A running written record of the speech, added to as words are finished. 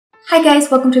Hi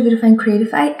guys, welcome to Beautify and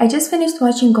Creatify. I just finished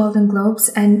watching Golden Globes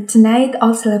and tonight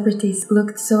all celebrities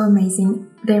looked so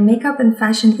amazing. Their makeup and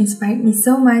fashion inspired me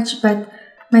so much, but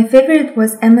my favorite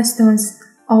was Emma Stone's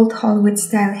old Hollywood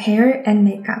style hair and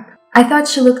makeup. I thought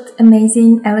she looked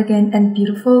amazing, elegant and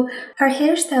beautiful. Her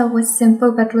hairstyle was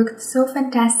simple but looked so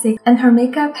fantastic, and her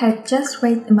makeup had just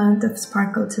right amount of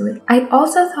sparkle to it. I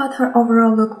also thought her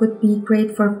overall look would be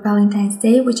great for Valentine's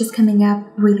Day, which is coming up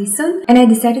really soon, and I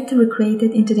decided to recreate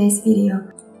it in today's video.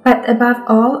 But above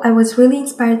all, I was really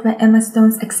inspired by Emma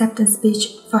Stone's acceptance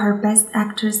speech for her Best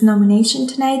Actress nomination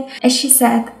tonight, as she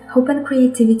said, "Hope and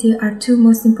creativity are two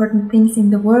most important things in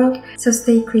the world, so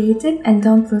stay creative and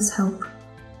don't lose hope."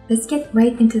 Let's get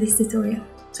right into this tutorial.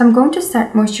 So I'm going to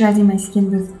start moisturizing my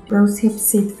skin with Rosehip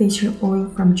Seed facial oil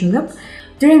from Julep.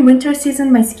 During winter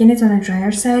season, my skin is on a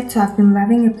drier side, so I've been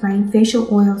loving applying facial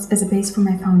oils as a base for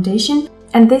my foundation,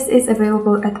 and this is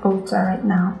available at Ulta right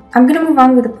now. I'm gonna move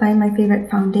on with applying my favorite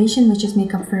foundation, which is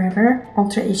Makeupforever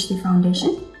Ultra HD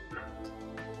foundation.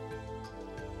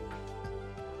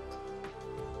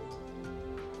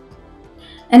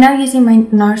 And now using my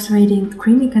NARS Radiant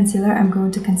Creamy Concealer, I'm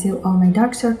going to conceal all my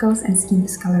dark circles and skin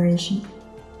discoloration.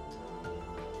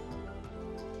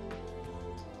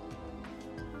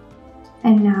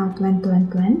 And now blend,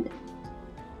 blend, blend.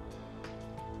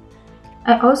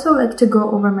 I also like to go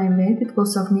over my lid. It will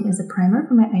serve me as a primer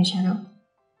for my eyeshadow.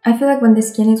 I feel like when the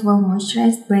skin is well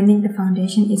moisturized, blending the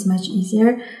foundation is much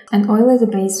easier, and oil as a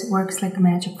base works like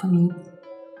magic for me.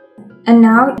 And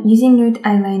now, using nude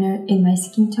eyeliner in my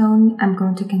skin tone, I'm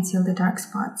going to conceal the dark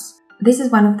spots. This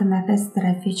is one of the methods that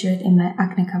I featured in my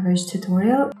acne coverage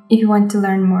tutorial. If you want to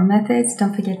learn more methods,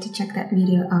 don't forget to check that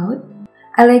video out.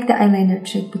 I like the eyeliner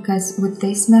trick because with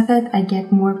this method, I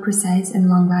get more precise and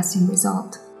long-lasting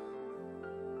result.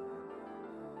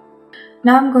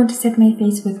 Now I'm going to set my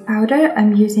face with powder.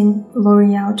 I'm using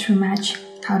L'Oreal True Match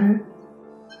powder.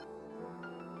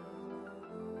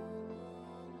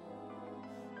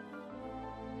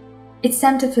 It's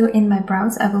time to fill in my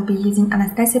brows. I will be using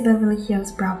Anastasia Beverly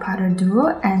Hills Brow Powder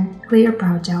Duo and Clear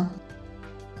Brow Gel.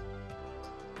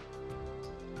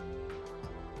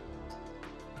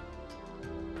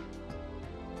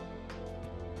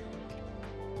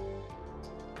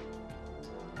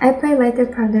 I apply lighter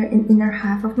powder in inner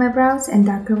half of my brows and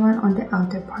darker one on the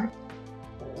outer part.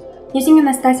 Using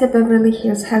Anastasia Beverly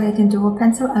Hills Highlighting Duo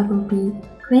Pencil, I will be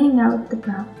cleaning out the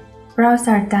brow. Brows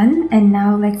are done, and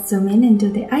now let's zoom in and do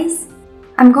the eyes.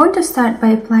 I'm going to start by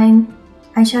applying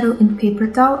eyeshadow in Paper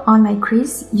Doll on my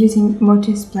crease using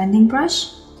Motives Blending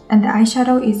Brush, and the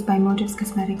eyeshadow is by Motives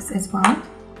Cosmetics as well.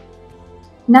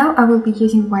 Now I will be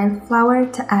using Wildflower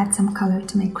to add some color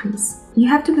to my crease. You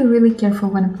have to be really careful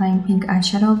when applying pink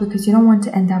eyeshadow because you don't want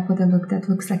to end up with a look that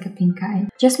looks like a pink eye.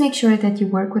 Just make sure that you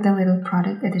work with a little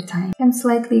product at a time. I'm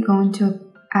slightly going to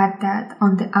add that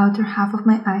on the outer half of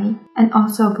my eye and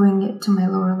also bring it to my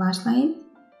lower lash line,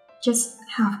 just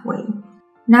halfway.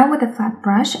 Now with a flat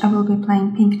brush, I will be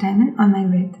applying Pink Diamond on my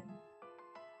lid.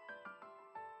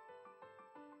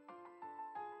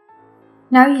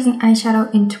 Now using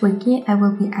eyeshadow in Twiggy, I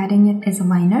will be adding it as a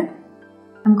liner.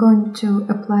 I'm going to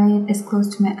apply it as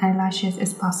close to my eyelashes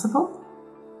as possible.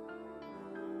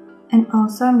 And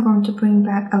also I'm going to bring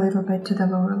back a little bit to the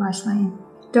lower lash line.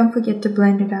 Don't forget to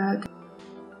blend it out.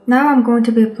 Now I'm going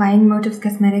to be applying Motives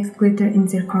Cosmetics Glitter in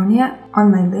Zirconia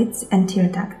on my lids and tear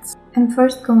ducts. I'm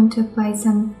first going to apply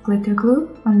some glitter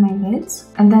glue on my lids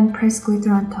and then press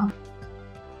glitter on top.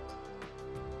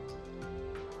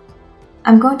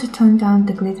 I'm going to tone down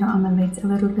the glitter on my lids a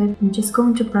little bit. I'm just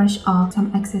going to brush off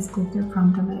some excess glitter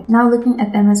from the lid. Now looking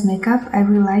at Emma's makeup, I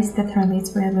realized that her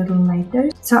lids were a little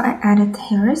lighter, so I added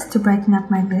heiress to brighten up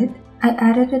my lid. I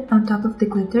added it on top of the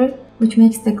glitter, which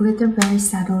makes the glitter very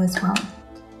subtle as well.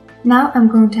 Now I'm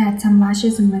going to add some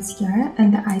lashes and mascara,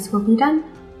 and the eyes will be done.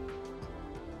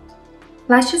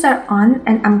 Lashes are on,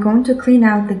 and I'm going to clean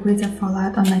out the glitter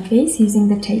fallout on my face using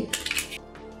the tape.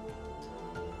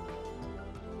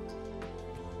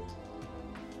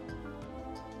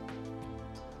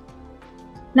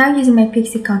 Now using my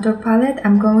Pixi contour palette,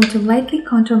 I'm going to lightly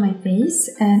contour my face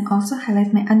and also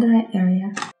highlight my under eye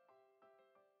area.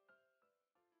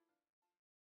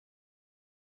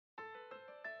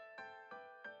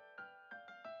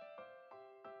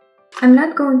 I'm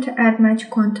not going to add much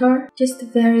contour, just a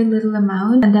very little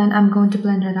amount, and then I'm going to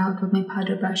blend it out with my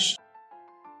powder brush.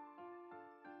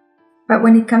 But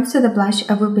when it comes to the blush,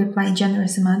 I will be applying a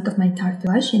generous amount of my Tarte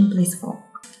blush in Blissful.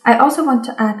 I also want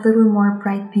to add a little more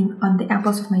bright pink on the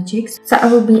apples of my cheeks, so I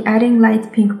will be adding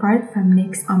light pink part from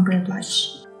NYX Ombre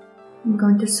Blush. I'm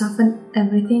going to soften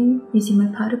everything using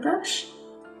my powder brush.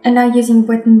 And now using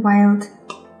WetnWild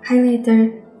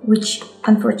highlighter which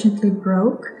unfortunately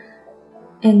broke,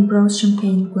 in Rose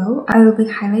Champagne Glow. I will be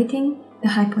highlighting the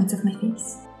high points of my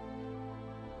face.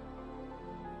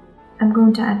 I'm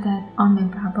going to add that on my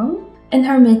brow bone. In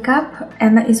her makeup,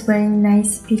 Emma is wearing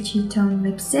nice peachy tone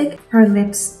lipstick. Her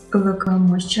lips look well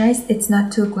moisturized. It's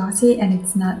not too glossy and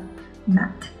it's not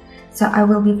matte. So I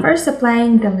will be first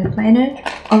applying the lip liner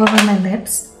all over my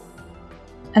lips.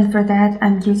 And for that,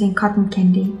 I'm using Cotton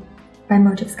Candy by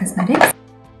Motives Cosmetics.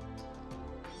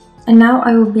 And now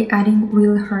I will be adding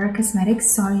Real Her Cosmetics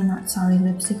Sorry Not Sorry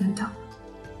lipstick on top.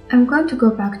 I'm going to go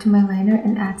back to my liner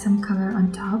and add some color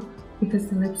on top because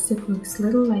the lipstick looks a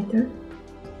little lighter.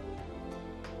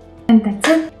 And that's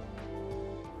it.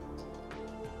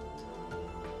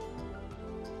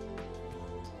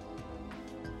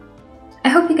 I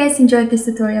hope you guys enjoyed this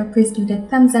tutorial. Please give it a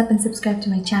thumbs up and subscribe to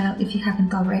my channel if you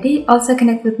haven't already. Also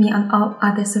connect with me on all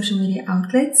other social media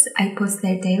outlets. I post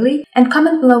there daily. And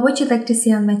comment below what you'd like to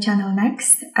see on my channel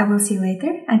next. I will see you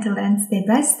later. Until then, stay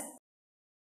blessed.